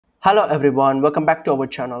Hello everyone, welcome back to our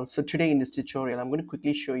channel. So today in this tutorial I'm going to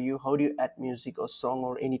quickly show you how do you add music or song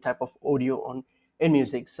or any type of audio on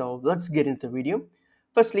InMusic. So let's get into the video.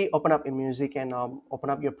 Firstly, open up InMusic and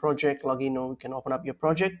open up your project, log in, or you can open up your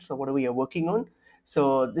project, so whatever you're working on.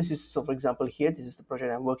 So for example here, this is the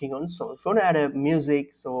project I'm working on. So if you want to add a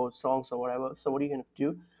music, so songs or whatever, so what are you going to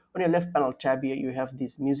do? On your left panel tab here, you have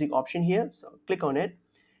this music option here, so click on it.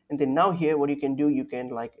 And then now here what you can do, you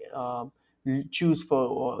can choose for,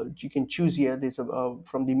 or you can choose here this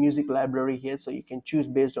from the music library here, so you can choose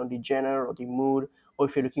based on the genre or the mood, or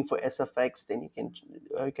if you're looking for SFX, then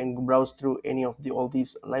you can browse through any of the all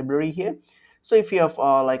these library here. So if you have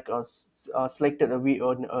selected a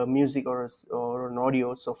music or an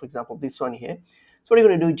audio, so for example this one here, so what you're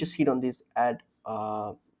going to do, just hit on this add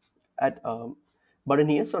button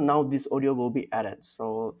here. So now this audio will be added.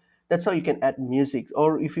 So that's how you can add music.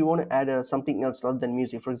 Or if you want to add something else other than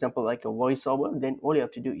music, for example like a voiceover, then all you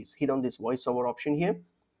have to do is hit on this voiceover option here.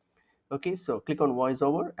 Okay, so click on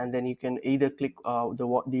voiceover, and then you can either click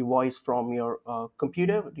the voice from your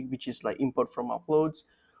computer, which is like import from uploads,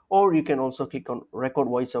 or you can also click on record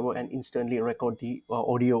voiceover and instantly record the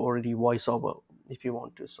audio or the voiceover if you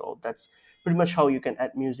want to. So that's pretty much how you can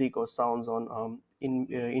add music or sounds on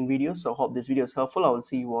in video. So hope this video is helpful. I will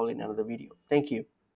see you all in another video. Thank you.